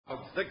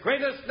the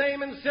greatest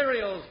name in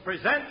cereals,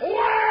 present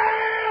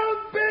Wild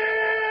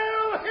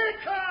Bill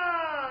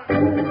Hickok!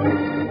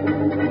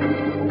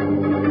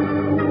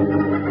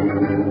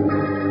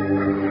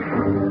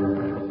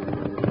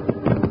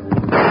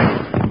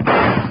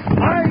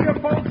 Hi, you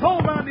folks.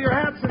 Hold on to your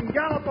hats and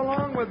gallop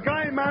along with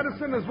Guy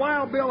Madison as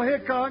Wild Bill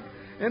Hickok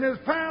and his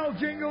pal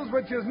Jingles,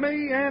 which is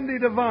me, Andy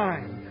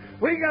Devine.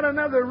 We got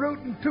another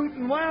rootin'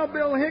 tootin' Wild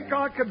Bill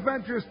Hickok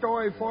adventure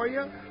story for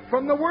you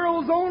from the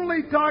world's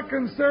only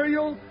talking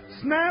cereal,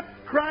 Snap,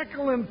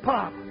 Crackle, and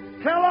Pop.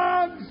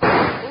 Kellogg's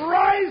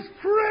Rice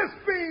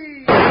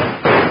Krispies!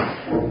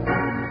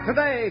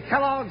 Today,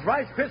 Kellogg's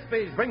Rice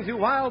Krispies brings you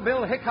Wild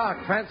Bill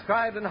Hickok,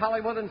 transcribed in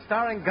Hollywood and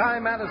starring Guy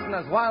Madison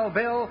as Wild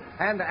Bill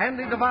and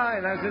Andy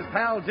Devine as his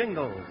pal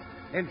Jingles.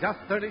 In just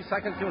 30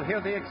 seconds, you'll hear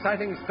the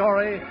exciting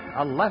story,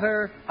 A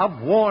Letter of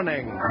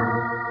Warning.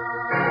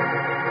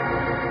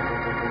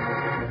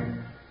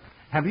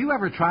 Have you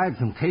ever tried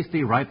some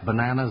tasty ripe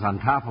bananas on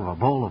top of a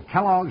bowl of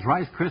Kellogg's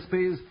Rice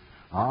Krispies?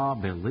 Oh,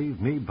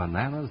 believe me,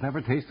 bananas never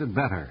tasted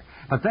better.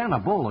 But then a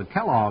bowl of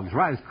Kellogg's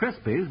Rice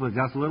Krispies with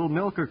just a little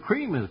milk or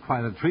cream is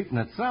quite a treat in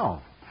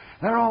itself.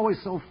 They're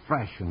always so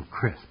fresh and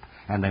crisp,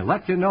 and they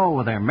let you know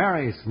with their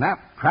merry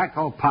snap,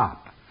 crackle,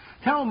 pop.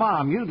 Tell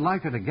Mom you'd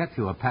like her to get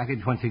you a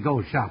package when she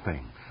goes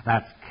shopping.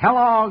 That's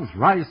Kellogg's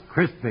Rice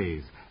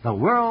Krispies, the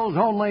world's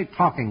only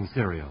talking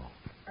cereal.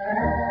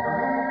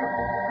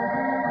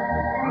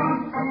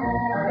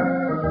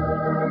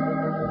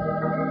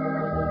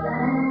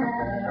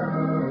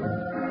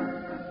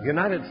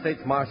 United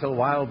States Marshal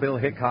Wild Bill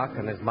Hickok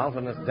and his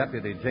mountainous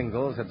deputy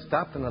Jingles had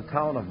stopped in the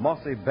town of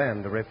Mossy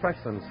Bend to refresh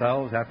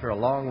themselves after a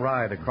long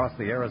ride across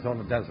the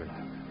Arizona desert.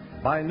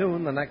 By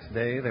noon the next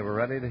day, they were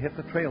ready to hit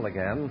the trail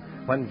again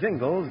when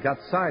Jingles got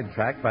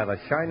sidetracked by the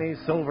shiny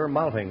silver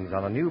mountings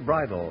on a new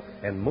bridle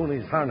in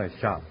Mooney's harness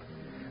shop.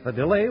 The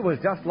delay was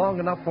just long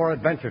enough for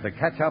adventure to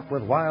catch up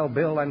with Wild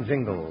Bill and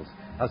Jingles,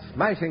 a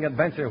smashing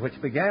adventure which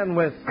began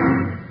with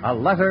A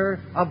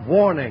Letter of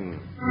Warning.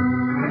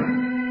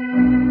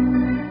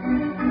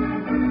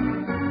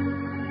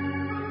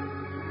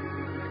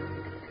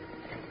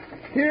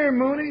 Here,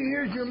 Mooney,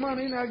 here's your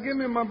money. Now give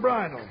me my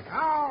bridle.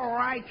 All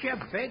right, you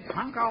big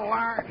hunk of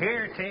lard.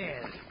 Here it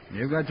is.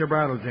 You got your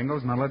bridle,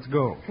 Jingles. Now let's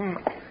go.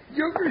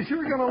 Joker's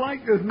sure going to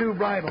like this new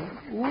bridle.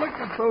 Look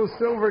at those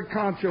silver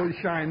conchos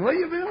shine, will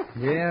you, Bill?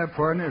 Yeah,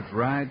 partner, it's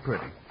right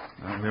pretty.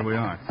 Well, here we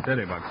are.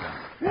 Steady, Buckshot.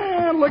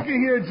 Yeah, looky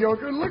here,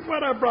 Joker. Look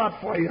what I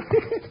brought for you.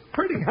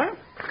 Pretty, huh?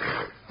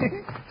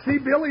 See,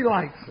 Billy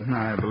likes it.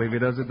 I believe he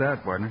does it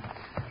that, partner.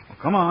 Well,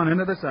 come on,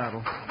 into the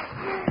saddle.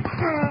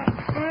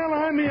 Well,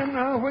 I'm in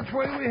now. Which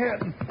way we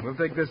heading? We'll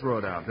take this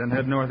road out, then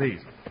head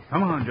northeast.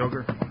 Come on,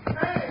 Joker.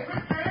 Hey,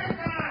 Mr.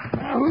 Hickok!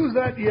 Now, who's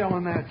that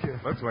yelling at you?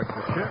 Looks like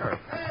the sheriff.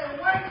 Hey,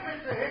 wait,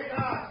 Mr.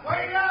 Hickok!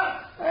 Wait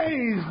up! Hey,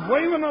 he's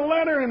waving a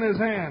letter in his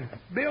hand.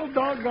 Bill,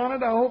 doggone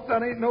it, I hope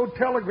that ain't no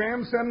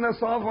telegram sending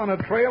us off on a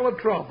trail of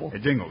trouble. Hey,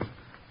 Jingles,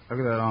 look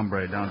at that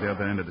hombre down at the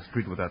other end of the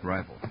street with that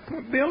rifle.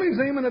 Billy's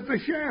aiming at the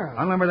sheriff.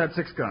 Unlimber that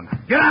 6-gun.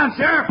 Get on,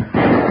 Sheriff!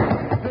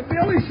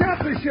 Billy shot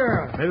the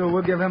sheriff. Maybe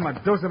we'll give him a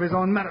dose of his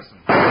own medicine.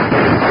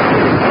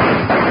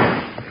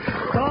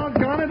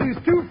 Doggone it, he's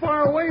too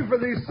far away for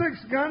these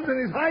 6 guns, and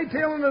he's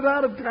hightailing it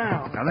out of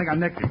town. I think I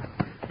nicked him.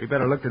 We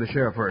better look to the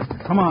sheriff first.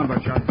 Come on,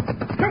 Buckshot.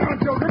 Come on,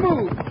 Joker,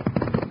 move.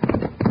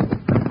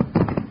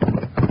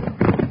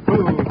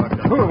 Move,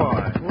 Buckshot. Move,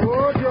 boy.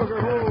 Oh, Joker,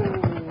 oh.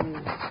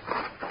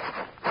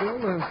 Well,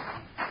 the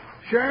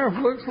sheriff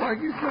looks like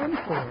he's done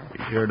for.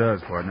 He sure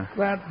does, partner.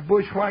 That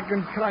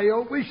bushwhacking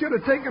coyote. We should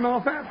have taken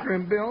off after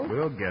him, Bill.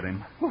 We'll get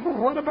him.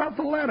 What about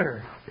the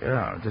letter?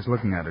 Yeah, just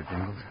looking at it,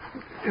 Jingles.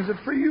 Is it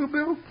for you,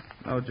 Bill?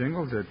 No,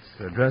 Jingles, it's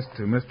addressed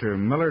to Mr.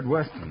 Millard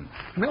Weston.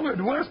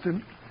 Millard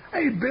Weston?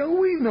 Hey, Bill,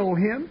 we know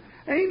him.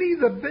 Ain't he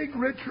the big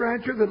rich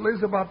rancher that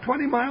lives about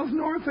 20 miles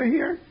north of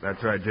here?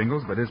 That's right,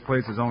 Jingles, but his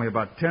place is only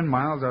about 10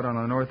 miles out on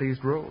the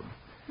northeast road.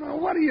 Now,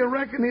 what do you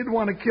reckon he'd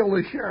want to kill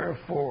the sheriff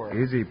for?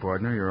 Easy,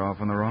 partner. You're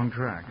off on the wrong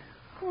track.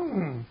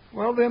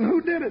 Well, then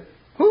who did it?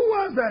 Who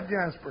was that,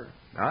 Jasper?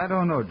 I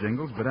don't know,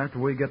 Jingles, but after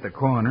we get the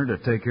coroner to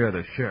take care of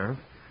the sheriff,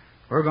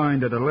 we're going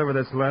to deliver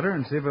this letter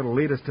and see if it'll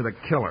lead us to the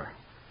killer.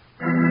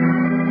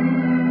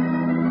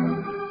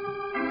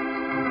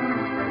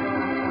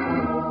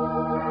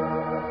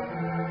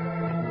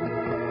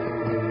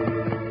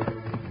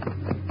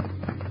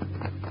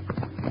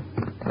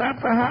 That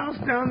the house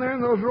down there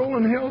in those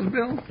rolling hills,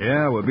 Bill?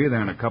 Yeah, we'll be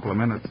there in a couple of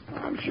minutes.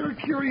 I'm sure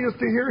curious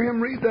to hear him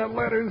read that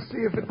letter and see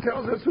if it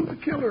tells us who the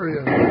killer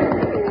is.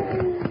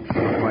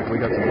 Looks like we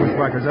got some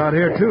bushwhackers out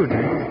here, too,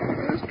 Jingles.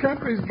 This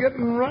country's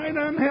getting right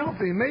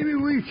unhealthy. Maybe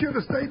we should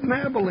have stayed in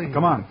Abilene.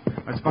 Come on.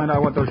 Let's find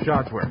out what those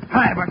shots were.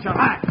 Hi, Buckshot,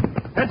 hi.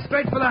 Head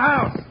straight for the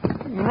house.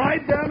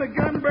 Right down the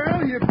gun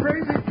barrel, you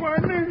crazy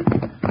partner?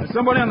 There's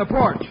somebody on the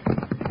porch.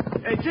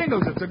 Hey,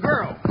 Jingles, it's a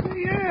girl.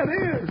 Yeah, it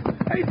is.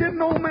 Hey,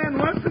 didn't old man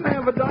Weston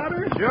have a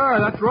daughter? Sure,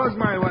 that's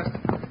Rosemary Weston.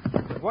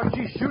 What's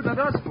she shooting at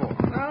us for?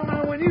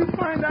 Now, when you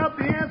find out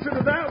the answer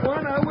to that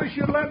one, I wish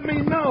you'd let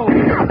me know.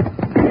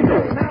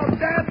 Now,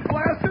 Dad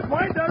blasted,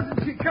 why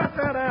doesn't she cut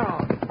that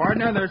out?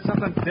 Partner, there's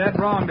something dead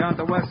wrong down at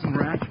the Weston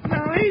Ranch.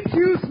 Now, ain't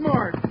you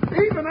smart?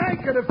 Even I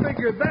could have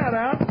figured that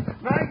out.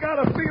 And I got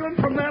a feeling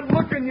from that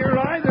look in your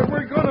eye that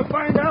we're going to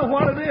find out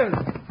what it is.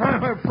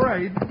 I'm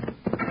afraid.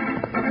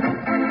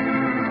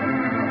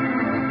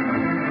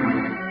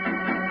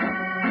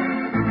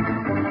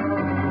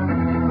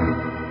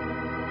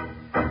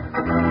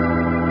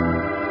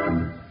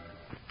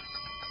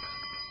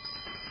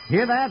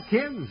 Hear that,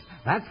 kids?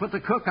 That's what the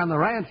cook on the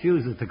ranch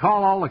uses to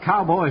call all the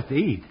cowboys to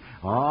eat.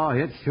 Oh,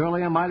 it's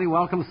surely a mighty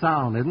welcome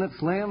sound, isn't it,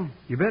 Slim?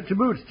 You bet your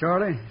boots,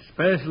 Charlie.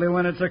 Especially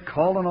when it's a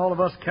calling all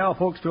of us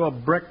cowpokes to a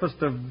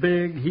breakfast of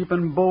big,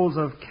 heaping bowls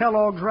of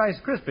Kellogg's Rice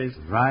Krispies.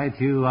 Right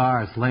you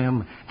are,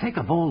 Slim. Take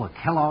a bowl of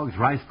Kellogg's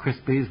Rice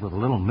Krispies with a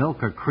little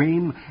milk or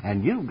cream,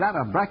 and you've got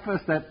a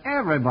breakfast that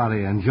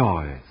everybody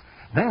enjoys.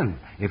 Then,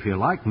 if you're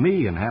like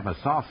me and have a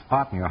soft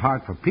spot in your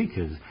heart for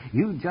peaches,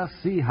 you just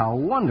see how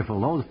wonderful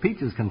those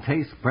peaches can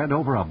taste spread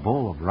over a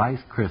bowl of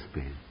Rice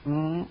Krispies.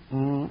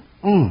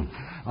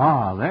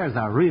 Oh, there's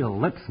a real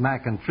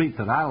lip-smacking treat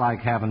that I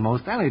like having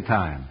most any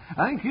time.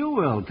 I think you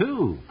will,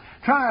 too.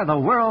 Try the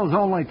world's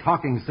only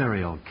talking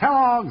cereal,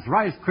 Kellogg's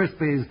Rice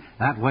Krispies,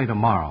 that way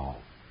tomorrow.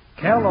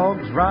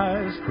 Kellogg's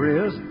Rice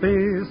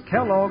Krispies,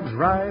 Kellogg's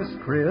Rice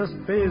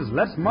Krispies.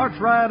 Let's march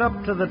right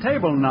up to the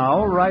table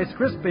now. Rice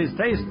Krispies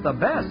taste the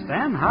best,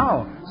 and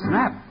how?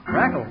 Snap,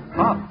 crackle,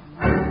 pop.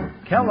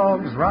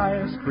 Kellogg's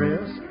Rice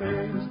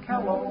Krispies,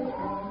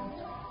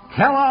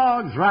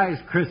 Kellogg's Rice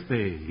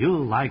Krispies.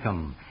 You'll like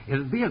 'em.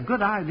 It'd be a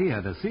good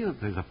idea to see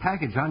that there's a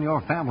package on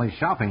your family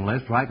shopping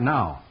list right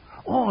now.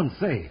 Oh, and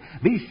say,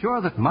 be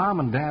sure that Mom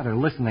and Dad are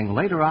listening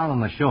later on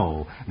in the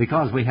show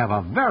because we have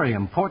a very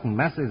important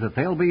message that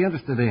they'll be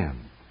interested in.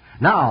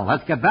 Now,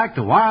 let's get back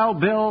to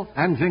Wild Bill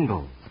and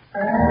Jingles.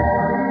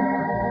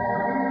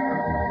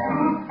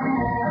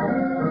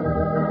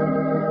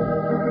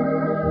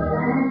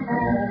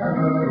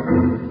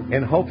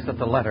 In hopes that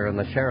the letter in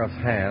the sheriff's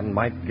hand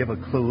might give a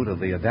clue to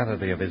the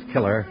identity of his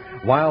killer,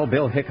 Wild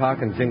Bill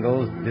Hickok and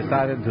Jingles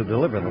decided to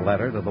deliver the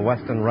letter to the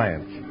Weston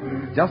Ranch.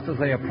 Just as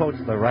they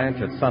approached the ranch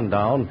at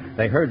sundown,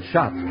 they heard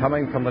shots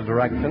coming from the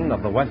direction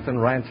of the Weston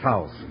Ranch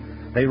house.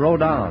 They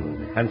rode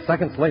on, and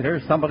seconds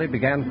later, somebody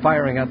began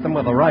firing at them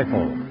with a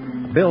rifle.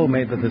 Bill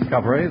made the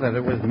discovery that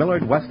it was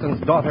Millard Weston's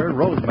daughter,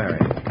 Rosemary.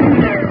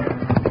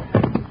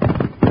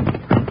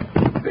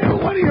 Bill,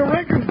 what do you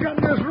reckon's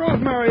got Miss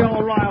Rosemary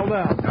all riled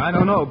up? I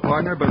don't know,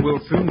 partner, but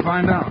we'll soon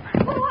find out.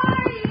 Who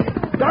are you?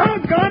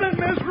 Doggone it,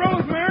 Miss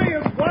Rosemary,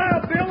 it's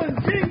Wild Bill and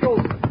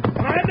Jingles.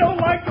 And I don't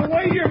like the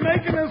way you're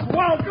making us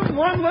welcome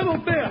one little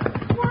bit.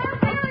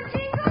 Wild Bill and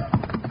Jingles?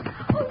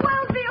 Oh,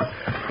 Wild Bill.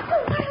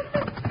 Oh, Wild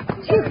Bill.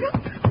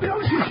 Jingles. Bill,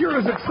 she sure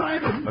is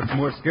excited. Looks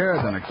more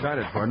scared than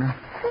excited, partner.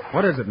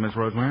 What is it, Miss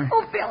Rosemary?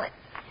 Oh, Bill,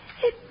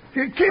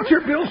 Catch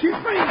her, Bill, she's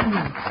fainting.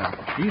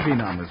 Easy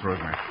now, Miss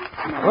Rosemary.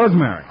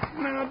 Rosemary.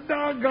 Now,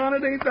 doggone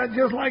it, ain't that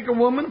just like a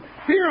woman?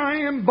 Here I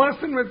am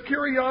busting with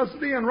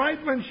curiosity, and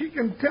right when she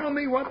can tell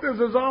me what this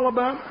is all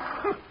about,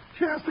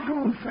 she has to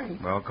go and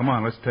faint. Well, come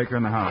on, let's take her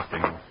in the house,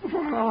 Jingles.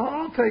 Well,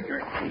 I'll take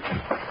her.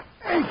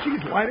 Hey,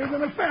 she's lighter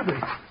than a feather.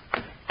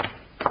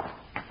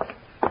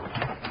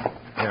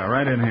 Yeah,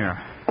 right in here.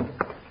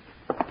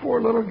 Poor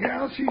little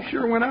gal, she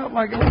sure went out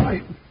like a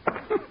light.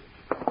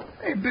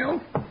 Hey, Bill,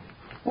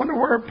 wonder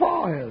where her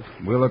paw is.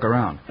 We'll look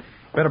around.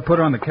 Better put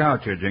her on the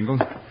couch here, Jingles.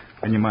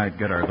 Then you might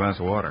get her a glass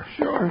of water.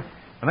 Sure.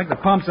 I think the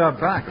pump's out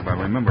back, if I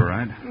remember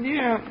right.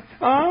 Yeah.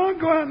 I'll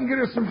go out and get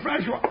her some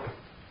fresh water.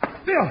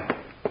 Bill.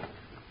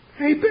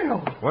 Hey,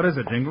 Bill. What is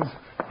it, Jingles?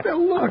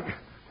 Bill, look.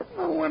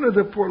 No wonder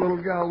the poor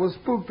little gal was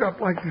spooked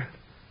up like that.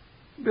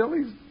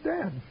 Billy's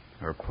dead.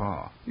 Her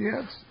paw.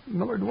 Yeah, it's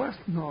Millard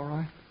Weston, all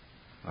right.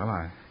 Well,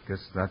 I guess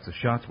that's the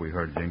shots we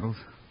heard, Jingles.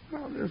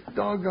 Well, this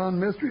doggone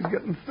mystery's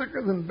getting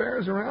thicker than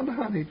bears around a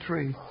honey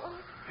tree.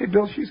 Hey,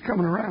 Bill, she's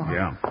coming around.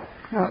 Yeah.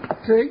 Now,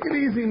 take it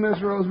easy,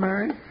 Miss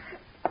Rosemary.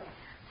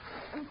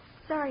 I'm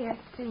sorry I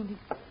fainted.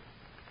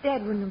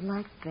 Dad wouldn't have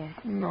liked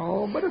that.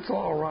 No, but it's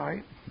all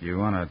right. You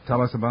want to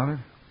tell us about it?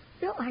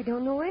 Bill, I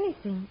don't know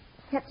anything.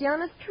 That's the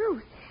honest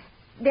truth.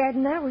 Dad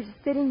and I were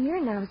just sitting here,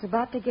 and I was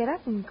about to get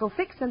up and go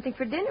fix something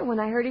for dinner when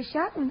I heard a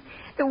shot, and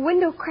the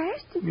window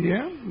crashed. And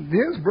Yeah,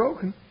 it is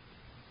broken.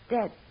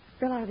 Dad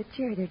fell out of the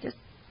chair there just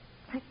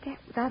like that,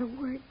 without a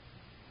word.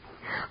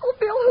 Oh,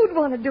 Bill, who'd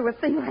want to do a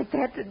thing like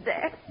that to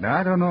Dad? Now,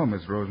 I don't know,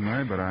 Miss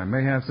Rosemary, but I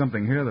may have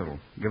something here that'll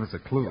give us a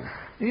clue.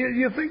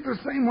 You think the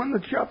same one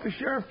that shot the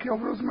sheriff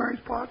killed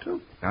Rosemary's pa,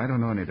 too? I don't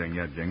know anything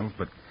yet, Jingles,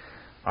 but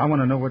I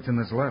want to know what's in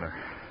this letter.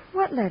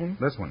 What letter?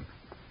 This one.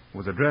 It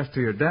was addressed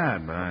to your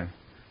dad, but I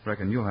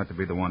reckon you'll have to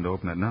be the one to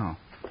open it now.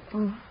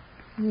 Oh,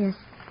 yes.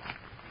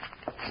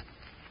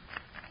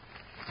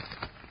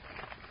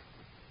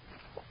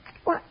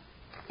 What?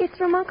 It's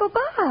from Uncle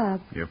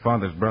Bob. Your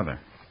father's brother.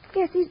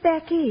 Yes, he's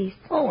back east.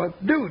 Oh, a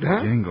dude,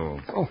 huh?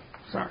 Jingles. Oh,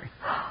 sorry.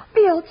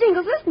 Bill,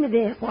 Jingles, listen to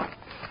this. What?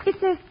 It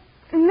says,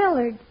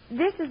 Millard,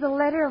 this is a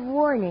letter of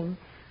warning.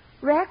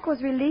 Rack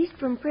was released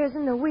from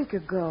prison a week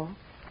ago.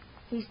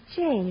 He's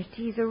changed.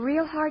 He's a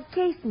real hard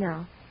case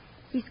now.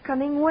 He's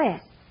coming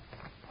west.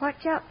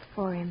 Watch out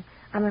for him.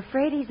 I'm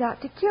afraid he's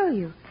out to kill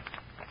you.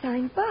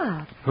 Signed,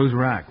 Bob. Who's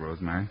Rack,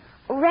 Rosemary?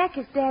 Rack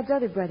is Dad's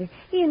other brother.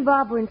 He and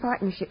Bob were in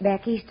partnership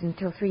back east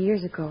until 3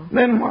 years ago.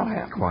 Then what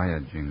happened?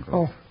 Quiet, Jingles.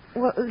 Oh,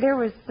 Well, there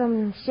was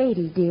some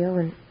shady deal,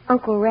 and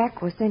Uncle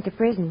Rack was sent to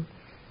prison.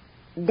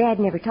 Dad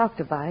never talked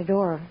about it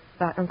or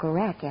about Uncle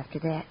Rack after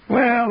that.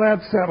 well,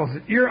 that settles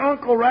it. Your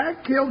Uncle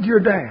Rack killed your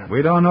dad.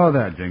 We don't know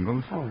that,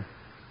 Jingles. Oh.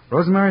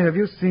 Rosemary, have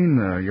you seen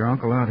your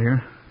uncle out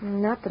here?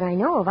 Not that I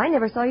know of. I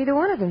never saw either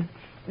one of them.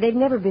 They've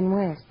never been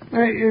west.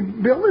 Hey,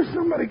 Bill, there's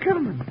somebody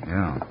coming.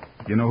 Yeah.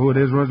 You know who it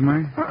is,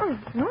 Rosemary?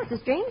 No, it's a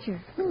stranger.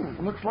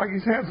 Looks like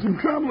he's had some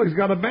trouble. He's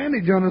got a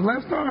bandage on his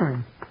left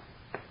arm.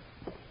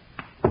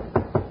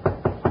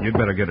 You'd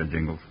better get it,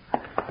 Jingles.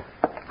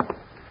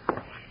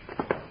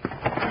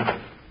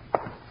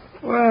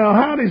 Well,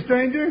 howdy,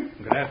 stranger.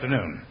 Good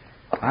afternoon.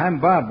 I'm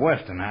Bob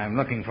Weston. I'm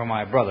looking for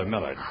my brother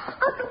Millard.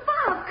 Uncle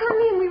Bob, come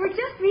in. We were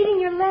just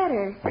reading your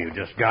letter. Well, you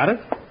just got it?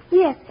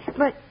 Yes,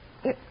 but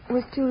it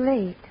was too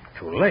late.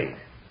 Too late.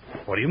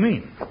 What do you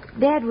mean?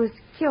 Dad was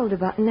killed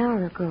about an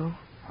hour ago.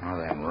 Oh,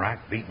 that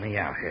Rack beat me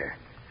out here.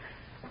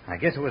 I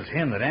guess it was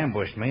him that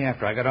ambushed me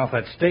after I got off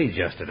that stage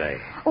yesterday.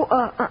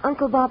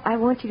 Uncle Bob, I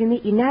want you to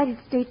meet United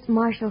States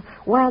Marshal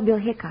Wild Bill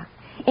Hickok.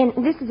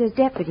 And this is his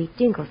deputy,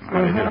 Jingles.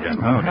 How do you do,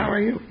 gentlemen? How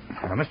are you?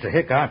 Well, Mr.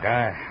 Hickok,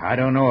 I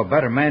don't know a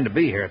better man to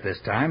be here at this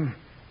time.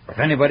 If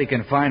anybody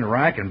can find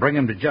Rack and bring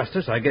him to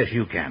justice, I guess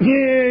you can.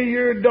 Yeah,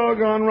 you're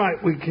doggone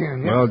right we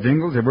can. Well,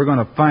 Jingles, if we're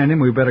going to find him,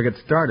 we better get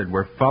started.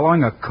 We're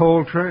following a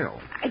cold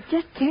trail. I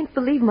just can't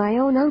believe my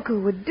own uncle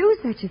would do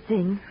such a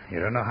thing. You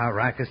don't know how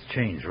Rack has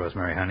changed,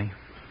 Rosemary, honey.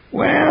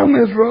 Well,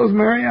 Miss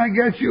Rosemary, I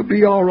guess you'll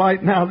be all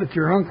right now that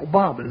your Uncle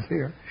Bob is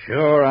here.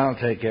 Sure, I'll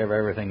take care of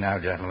everything now,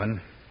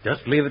 gentlemen.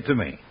 Just leave it to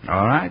me.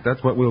 All right,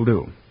 that's what we'll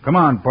do. Come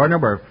on, partner,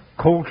 we're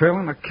cold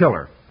trailing a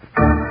killer.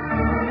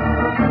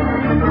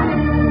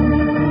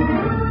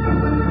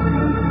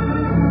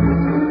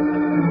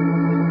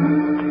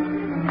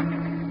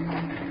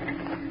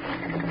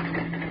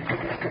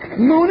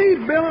 Mooney,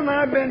 Bill and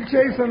I have been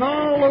chasing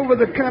all over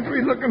the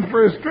country looking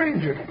for a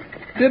stranger.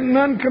 Didn't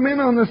none come in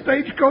on the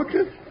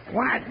stagecoaches?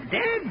 Why,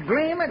 Dad,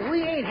 blame it,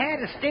 we ain't had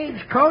a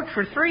stagecoach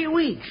for 3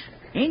 weeks.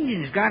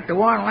 Indians got the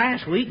one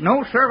last week,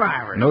 no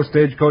survivors. No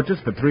stagecoaches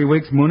for 3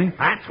 weeks, Mooney?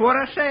 That's what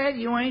I said.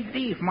 You ain't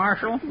thief,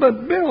 Marshal.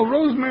 But, Bill,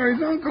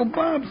 Rosemary's Uncle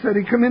Bob said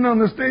he come in on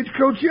the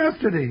stagecoach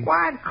yesterday.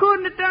 Why, I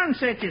couldn't have done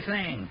such a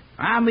thing.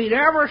 I meet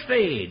every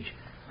stage.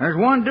 There's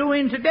one due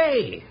in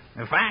today.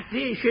 The fact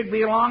is, should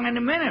be along in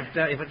a minute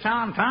if it's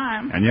on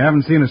time. And you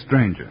haven't seen a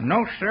stranger?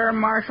 No, sir,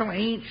 Marshal.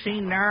 Ain't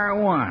seen nary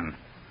one.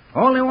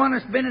 Only one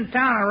that's been in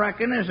town, I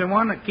reckon, is the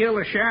one that killed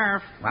the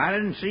sheriff. I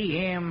didn't see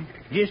him.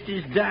 Just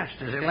his dust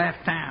as he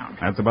left town.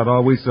 That's about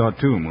all we saw,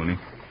 too, Mooney.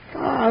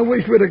 I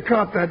wish we'd have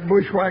caught that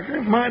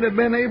bushwhacker. Might have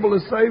been able to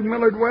save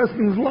Millard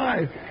Weston's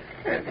life.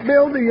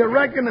 Bill, do you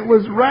reckon it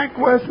was Rack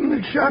Weston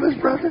that shot his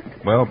brother?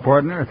 Well,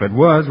 partner, if it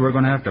was, we're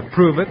going to have to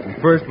prove it.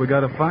 And first, we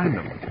got to find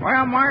them.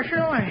 Well,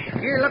 Marshal,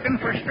 if you're looking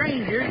for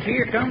strangers,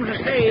 here comes the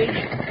stage.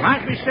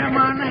 Might be some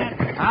on that.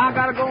 I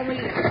gotta go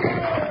meet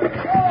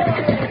him.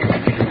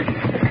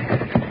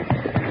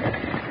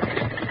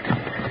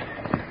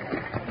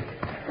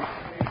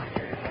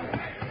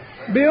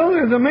 Bill,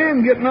 there's a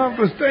man getting off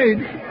the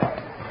stage.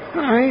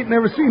 I ain't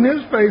never seen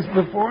his face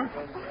before.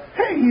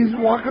 Hey, he's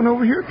walking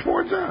over here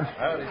towards us.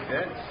 Howdy,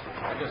 gents.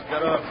 I just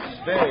got off the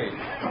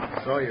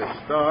stage. Saw your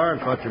star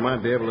and thought you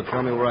might be able to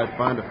tell me where I'd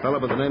find a fellow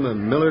by the name of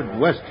Millard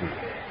Weston.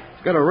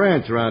 He's got a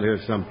ranch around here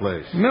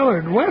someplace.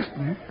 Millard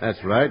Weston?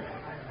 That's right.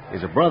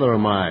 He's a brother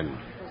of mine.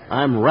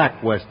 I'm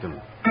Rack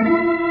Weston.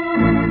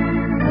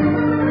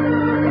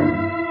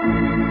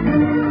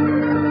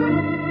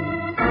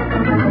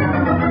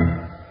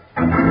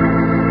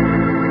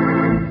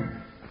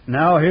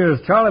 Now here's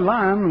Charlie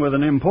Lyon with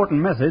an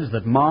important message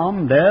that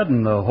Mom, Dad,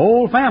 and the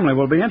whole family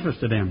will be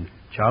interested in.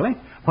 Charlie?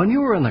 When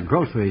you were in the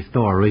grocery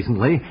store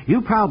recently,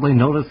 you probably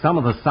noticed some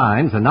of the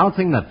signs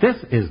announcing that this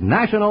is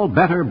National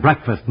Better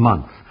Breakfast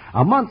Month,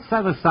 a month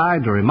set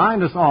aside to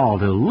remind us all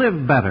to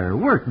live better,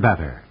 work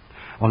better.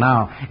 Well,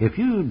 now, if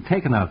you'd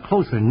taken a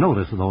closer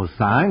notice of those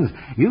signs,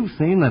 you've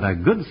seen that a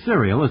good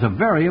cereal is a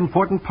very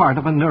important part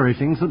of a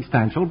nourishing,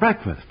 substantial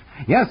breakfast.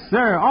 Yes,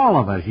 sir, all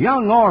of us,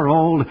 young or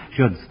old,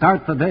 should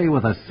start the day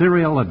with a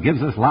cereal that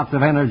gives us lots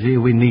of energy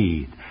we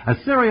need. A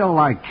cereal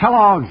like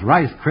Kellogg's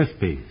Rice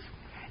Krispies.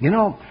 You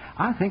know,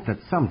 I think that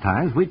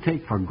sometimes we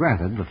take for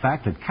granted the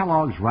fact that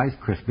Kellogg's Rice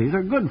Krispies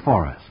are good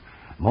for us.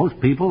 Most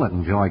people that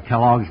enjoy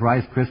Kellogg's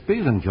Rice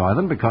Krispies enjoy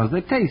them because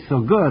they taste so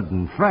good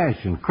and fresh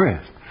and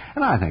crisp.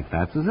 And I think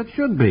that's as it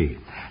should be.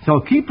 So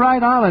keep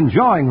right on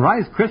enjoying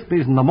Rice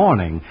Krispies in the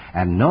morning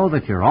and know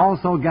that you're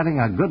also getting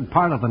a good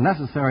part of the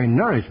necessary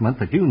nourishment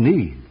that you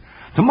need.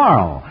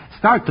 Tomorrow,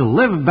 start to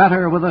live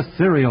better with a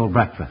cereal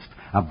breakfast.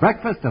 A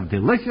breakfast of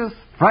delicious,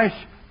 fresh,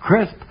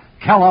 crisp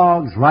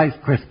Kellogg's Rice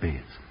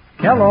Krispies.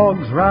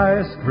 Kellogg's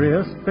Rice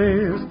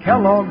Krispies,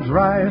 Kellogg's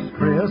Rice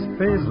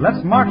Krispies.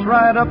 Let's march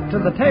right up to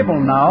the table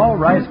now.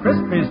 Rice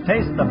Krispies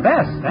taste the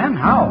best, and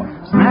how?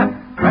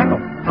 Snap, crackle,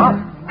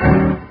 pop.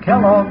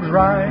 Kellogg's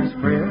Rice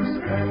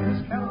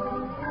Krispies.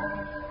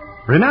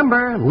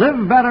 Remember,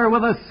 live better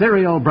with a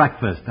cereal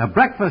breakfast, a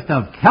breakfast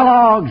of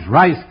Kellogg's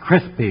Rice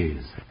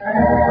Krispies.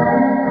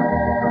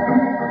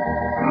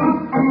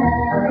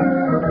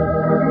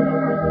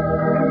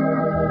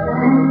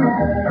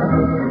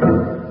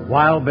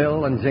 Wild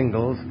Bill and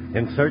Jingles,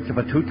 in search of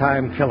a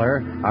two-time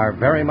killer, are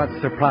very much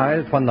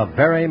surprised when the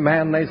very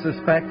man they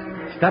suspect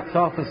steps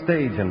off the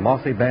stage in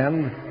Mossy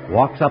Bend,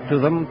 walks up to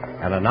them,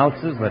 and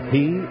announces that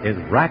he is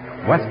Rack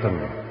Weston.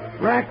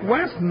 Rack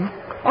Weston?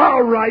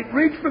 All right,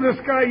 reach for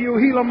the sky, you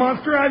Gila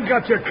monster. I've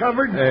got you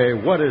covered. Hey,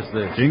 what is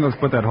this? Jingles,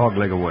 put that hog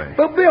leg away.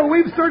 But, Bill,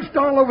 we've searched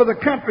all over the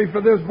country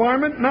for this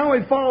varmint. Now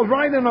he falls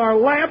right in our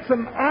laps,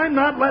 and I'm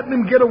not letting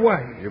him get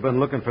away. You've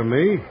been looking for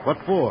me? What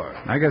for?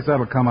 I guess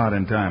that'll come out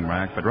in time,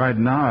 Rack. But right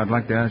now, I'd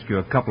like to ask you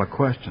a couple of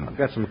questions. I've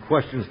got some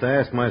questions to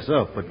ask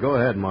myself, but go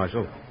ahead,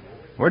 Marshal.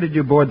 Where did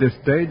you board this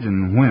stage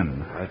and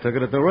when? I took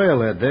it at the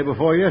railhead day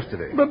before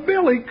yesterday. But,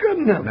 Bill, he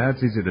couldn't have.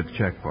 That's easy to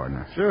check,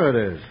 partner. Sure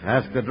it is.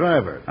 Ask the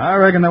driver. I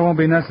reckon that won't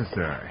be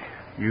necessary.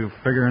 You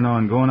figuring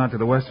on going out to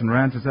the Western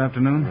Ranch this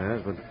afternoon?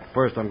 Yes, but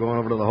first I'm going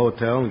over to the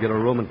hotel and get a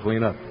room and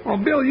clean up. Oh,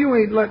 Bill, you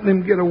ain't letting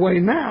him get away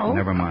now.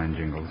 Never mind,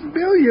 Jingles.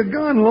 Bill, you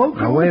gone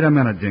local. Now, wait a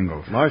minute,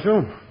 Jingles.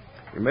 Marshal,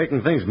 you're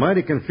making things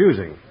mighty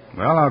confusing.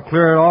 Well, I'll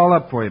clear it all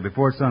up for you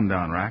before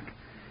sundown, Rack.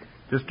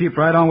 Just keep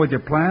right on with your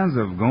plans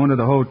of going to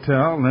the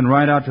hotel and then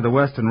ride out to the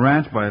Western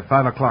Ranch by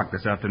 5 o'clock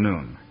this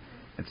afternoon.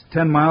 It's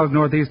 10 miles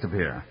northeast of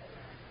here.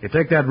 You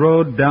take that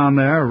road down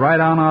there,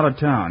 right on out of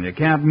town. You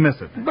can't miss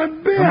it.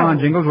 But, Bill... Come on,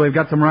 Jingles, we've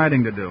got some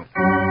riding to do.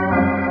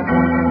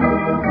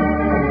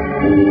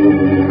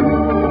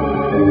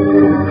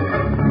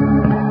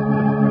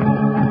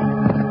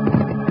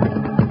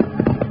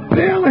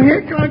 Bill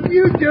Hickok,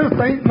 you just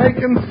ain't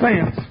making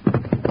sense.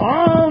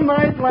 All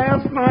night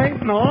last night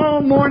and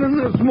all morning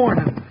this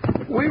morning,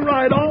 we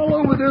ride all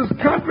over this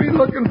country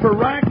looking for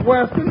Rack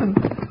Weston, and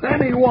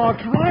then he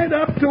walks right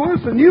up to us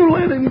and you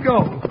let him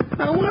go.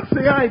 Now, what's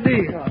the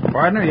idea?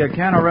 Partner, you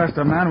can't arrest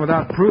a man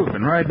without proof,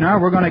 and right now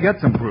we're going to get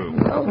some proof.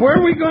 Where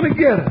are we going to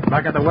get it?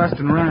 Back at the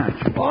Western Ranch.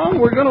 Oh,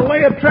 we're going to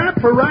lay a trap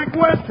for Rack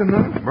Weston,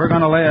 huh? We're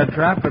going to lay a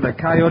trap for the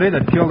coyote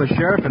that killed the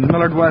sheriff and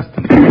Millard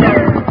Weston.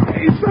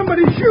 Hey,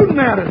 somebody's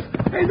shooting at us.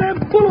 Hey, that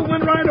bullet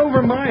went right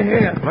over my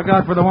head. Look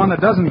out for the one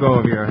that doesn't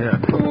go over your head.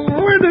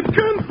 Where'd it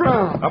come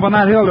from? Up on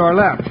that hill to our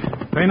left.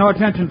 Pay no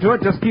attention to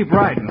it, just keep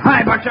riding.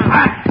 Hi, Buckshot,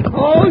 hi!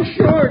 Oh,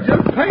 sure,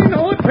 just pay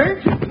no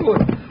attention to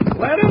it.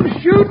 Let him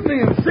shoot me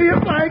and see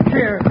if I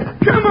care.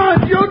 Come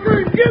on,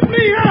 Joker, get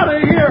me out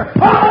of here.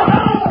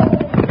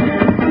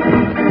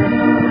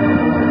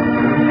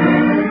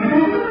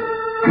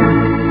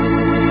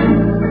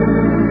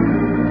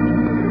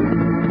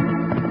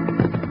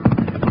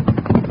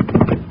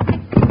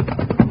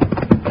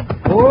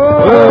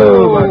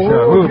 Whoa,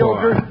 Buckshot,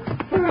 Joker.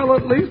 Well,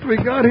 at least we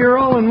got here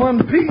all in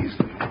one piece.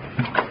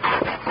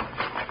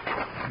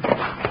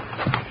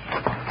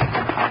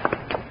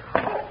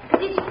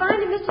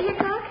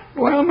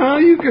 Well, now,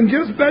 you can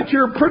just bet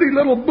your pretty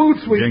little boots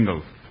we...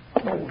 Jingles.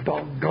 Oh,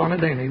 doggone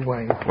it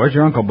anyway. Where's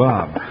your Uncle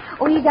Bob?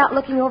 Oh, he's out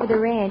looking over the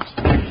ranch.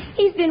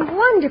 He's been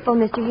wonderful,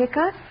 Mr.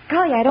 Hickok.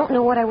 Golly, I don't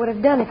know what I would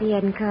have done if he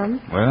hadn't come.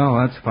 Well,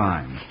 that's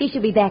fine. He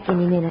should be back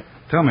any minute.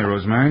 Tell me,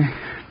 Rosemary,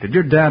 did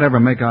your dad ever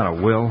make out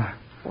a will?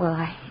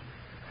 Well,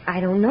 I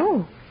don't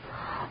know.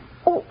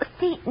 Oh,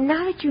 see,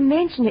 now that you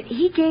mention it,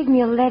 he gave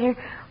me a letter,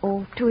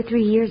 2 or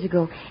 3 years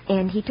ago,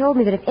 and he told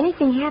me that if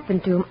anything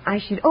happened to him, I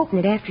should open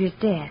it after his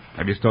death.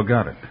 Have you still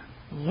got it?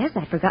 Yes,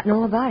 I'd forgotten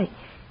all about it.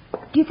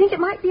 Do you think it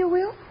might be a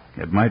will?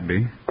 It might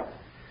be.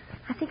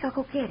 I think I'll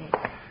go get it.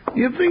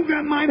 You think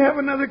that might have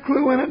another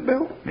clue in it,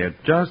 Bill? It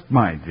just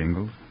might,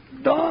 Jingles.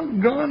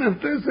 Doggone if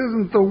this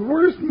isn't the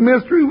worst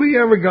mystery we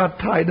ever got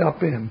tied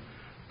up in.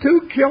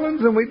 2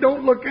 killings, and we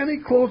don't look any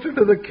closer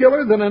to the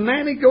killer than a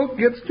nanny goat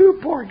gets to a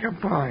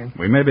porcupine.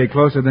 We may be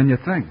closer than you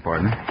think,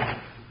 partner.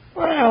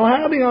 Well,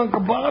 howdy,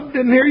 Uncle Bob.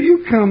 Didn't hear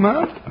you come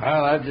up.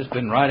 Well, I've just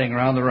been riding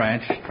around the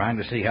ranch, trying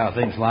to see how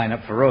things line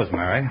up for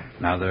Rosemary,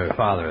 now that her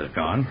father is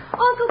gone.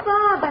 Uncle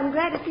Bob, I'm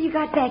glad to see you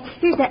got back.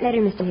 Here's that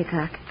letter, Mr.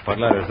 Hickok. What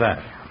letter's that?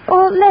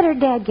 Oh, a letter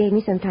Dad gave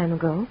me some time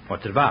ago.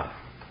 What's it about?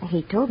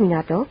 He told me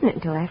not to open it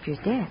until after his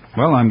death.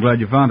 Well, I'm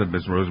glad you found it,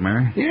 Miss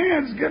Rosemary.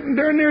 Yeah, it's getting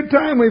darn near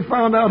time we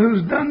found out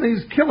who's done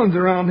these killings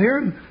around here.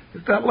 And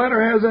if that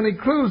letter has any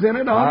clues in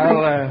it,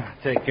 I'll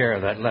take care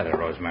of that letter,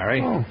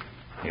 Rosemary. Oh.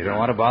 You don't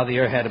want to bother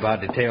your head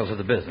about details of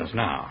the business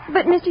now.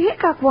 But Mr.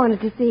 Hickok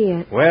wanted to see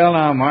it. Well,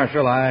 now,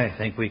 Marshal, I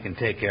think we can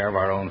take care of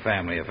our own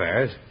family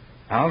affairs.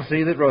 I'll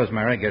see that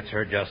Rosemary gets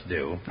her just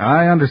due.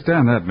 I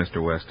understand that,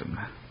 Mr. Weston.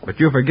 But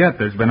you forget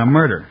there's been a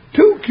murder.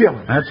 2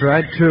 killings. That's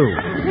right, 2.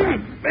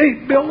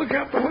 Hey, Bill, look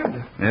out the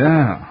window.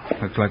 Yeah,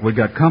 looks like we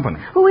got company.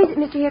 Who is it,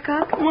 Mr.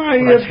 Hickok? Why,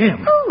 That's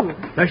him. Who?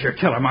 There's your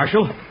killer,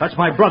 Marshal. That's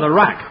my brother,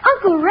 Rack.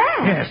 Uncle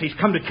Rack. Yes, he's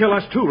come to kill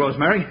us too,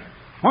 Rosemary.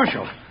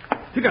 Marshal,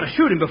 you got to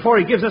shoot him before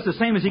he gives us the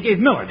same as he gave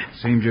Millard.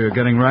 Seems you're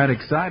getting right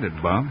excited,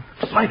 Bob.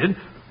 Excited?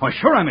 Why,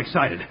 sure I'm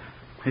excited.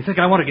 You think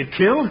I want to get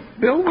killed?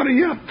 Bill, what are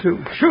you up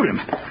to? Shoot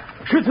him.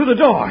 Shoot through the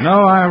door.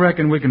 No, I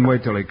reckon we can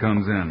wait till he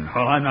comes in.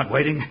 Oh, I'm not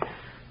waiting.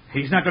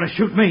 He's not going to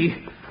shoot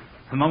me.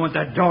 The moment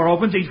that door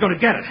opens, he's going to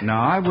get it. No,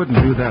 I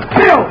wouldn't do that.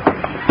 Bill!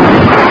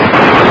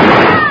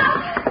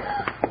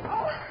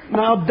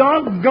 Now,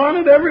 doggone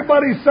it,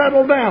 everybody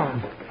settle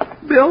down.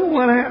 Bill,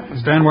 what happened?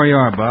 Stand where you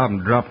are, Bob,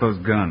 and drop those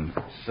guns.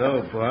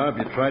 So, Bob,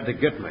 you tried to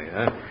get me,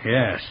 huh?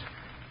 Yes.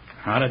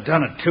 I'd have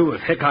done it, too,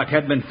 if Hickok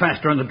had been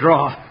faster on the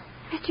draw.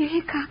 Mr.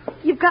 Hickok,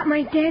 you've got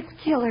my dad's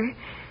killer.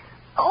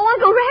 Oh,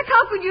 Uncle Rack,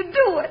 how could you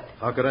do it?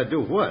 How could I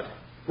do what?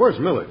 Where's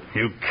Millard?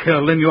 You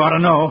killed him, you ought to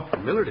know.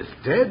 Millard is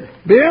dead?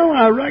 Bill,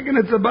 I reckon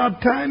it's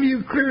about time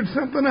you cleared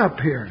something up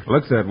here.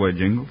 Looks that way,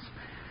 Jingles.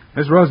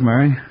 Miss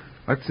Rosemary,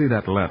 let's see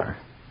that letter.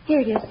 Here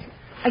it is.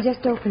 I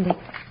just opened it.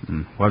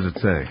 What does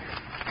it say?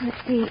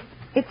 Let's see.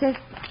 It says,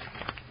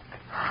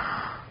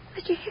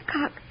 Mr.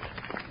 Hickok,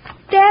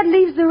 Dad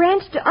leaves the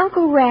ranch to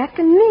Uncle Rack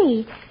and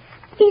me.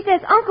 He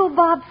says Uncle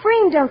Bob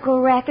framed Uncle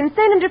Rack and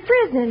sent him to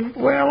prison.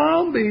 Well,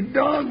 I'll be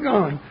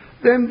doggone.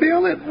 Then,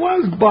 Bill, it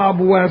was Bob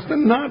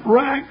Weston, not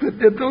Rack, that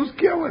did those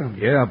killings.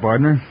 Yeah,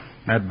 partner.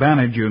 That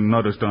bandage you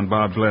noticed on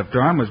Bob's left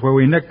arm was where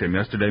we nicked him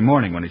yesterday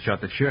morning when he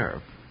shot the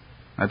sheriff.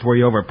 That's where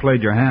you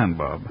overplayed your hand,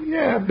 Bob.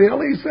 Yeah, Bill,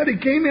 he said he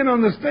came in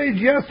on the stage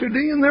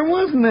yesterday and there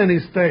wasn't any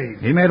stage.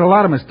 He made a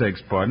lot of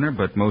mistakes, partner,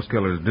 but most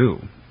killers do.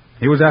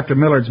 He was after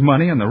Millard's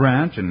money and the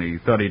ranch, and he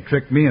thought he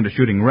tricked me into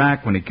shooting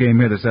Rack when he came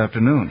here this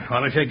afternoon.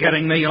 Well, if you're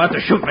getting me, you'll have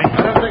to shoot me.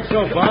 I don't think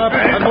so, Bob.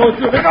 I've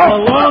known you for a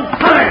long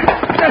time.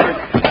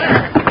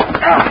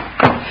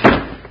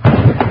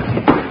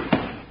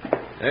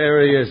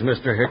 There he is,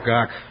 Mr.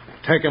 Hickok.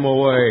 Take him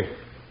away.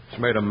 He's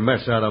made a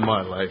mess out of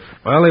my life.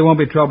 Well, he won't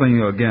be troubling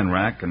you again,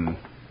 Rack, and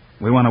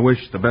we want to wish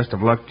the best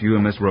of luck to you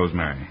and Miss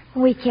Rosemary.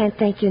 We can't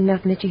thank you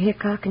enough, Mr.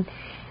 Hickok, and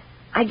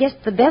I guess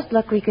the best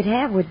luck we could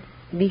have would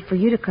be for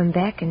you to come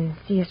back and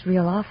see us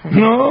real often.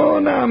 No,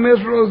 now, Miss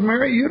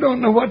Rosemary, you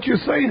don't know what you're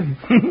saying.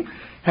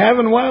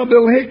 Having Wild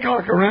Bill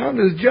Hickok around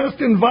is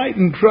just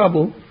inviting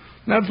trouble.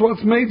 That's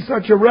what's made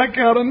such a wreck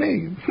out of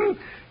me.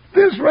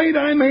 This rate,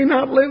 I may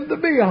not live to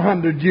be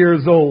 100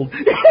 years old.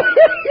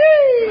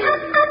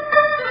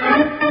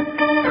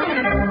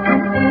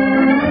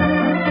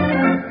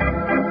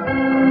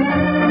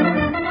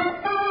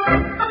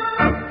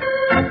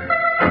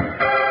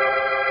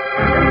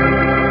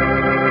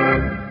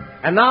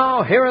 And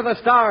now, here are the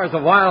stars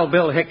of Wild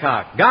Bill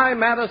Hickok, Guy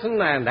Madison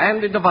and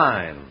Andy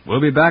Devine. We'll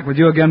be back with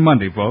you again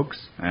Monday, folks.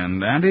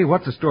 And, Andy,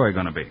 what's the story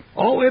going to be?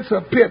 Oh, it's a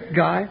pit,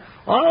 Guy.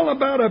 All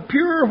about a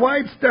pure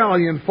white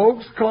stallion,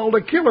 folks, called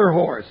a killer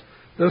horse.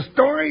 The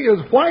story is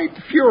White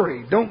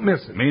Fury. Don't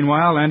miss it.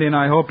 Meanwhile, Andy and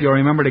I hope you'll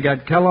remember to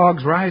get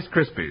Kellogg's Rice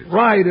Krispies.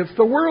 Right. It's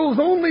the world's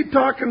only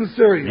talking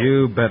cereal.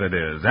 You bet it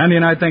is. Andy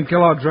and I think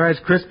Kellogg's Rice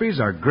Krispies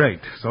are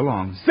great. So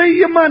long. See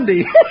you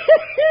Monday.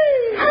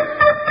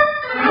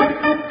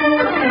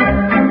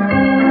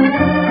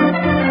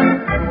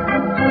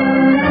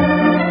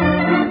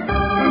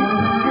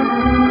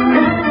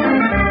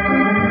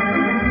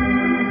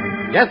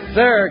 Yes,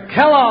 sir,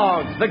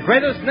 Kellogg's, the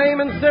greatest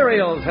name in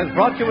cereals, has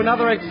brought you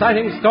another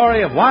exciting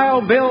story of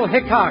Wild Bill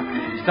Hickok,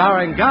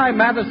 starring Guy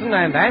Madison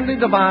and Andy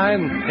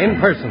Devine in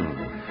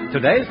person.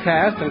 Today's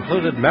cast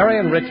included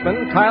Marion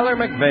Richmond, Tyler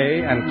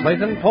McVeigh, and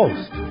Clayton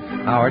Post.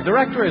 Our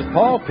director is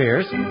Paul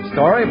Pierce,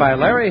 story by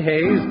Larry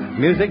Hayes,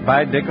 music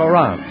by Dick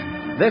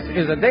Orant. This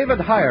is a David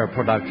Heyer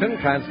production,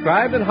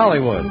 transcribed in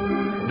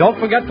Hollywood. Don't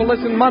forget to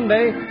listen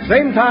Monday,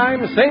 same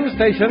time, same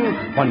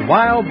station, when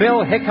Wild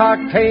Bill Hickok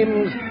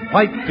tames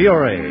White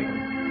Fury.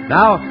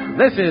 Now,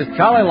 this is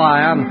Charlie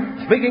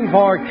Lyon speaking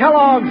for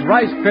Kellogg's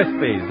Rice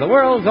Krispies, the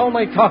world's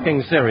only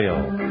talking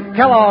cereal.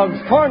 Kellogg's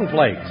Corn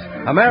Flakes,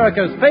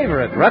 America's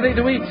favorite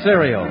ready-to-eat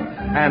cereal.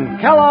 And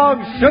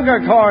Kellogg's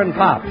Sugar Corn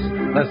Pops,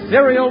 the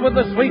cereal with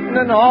the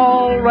sweetening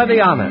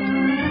already on it.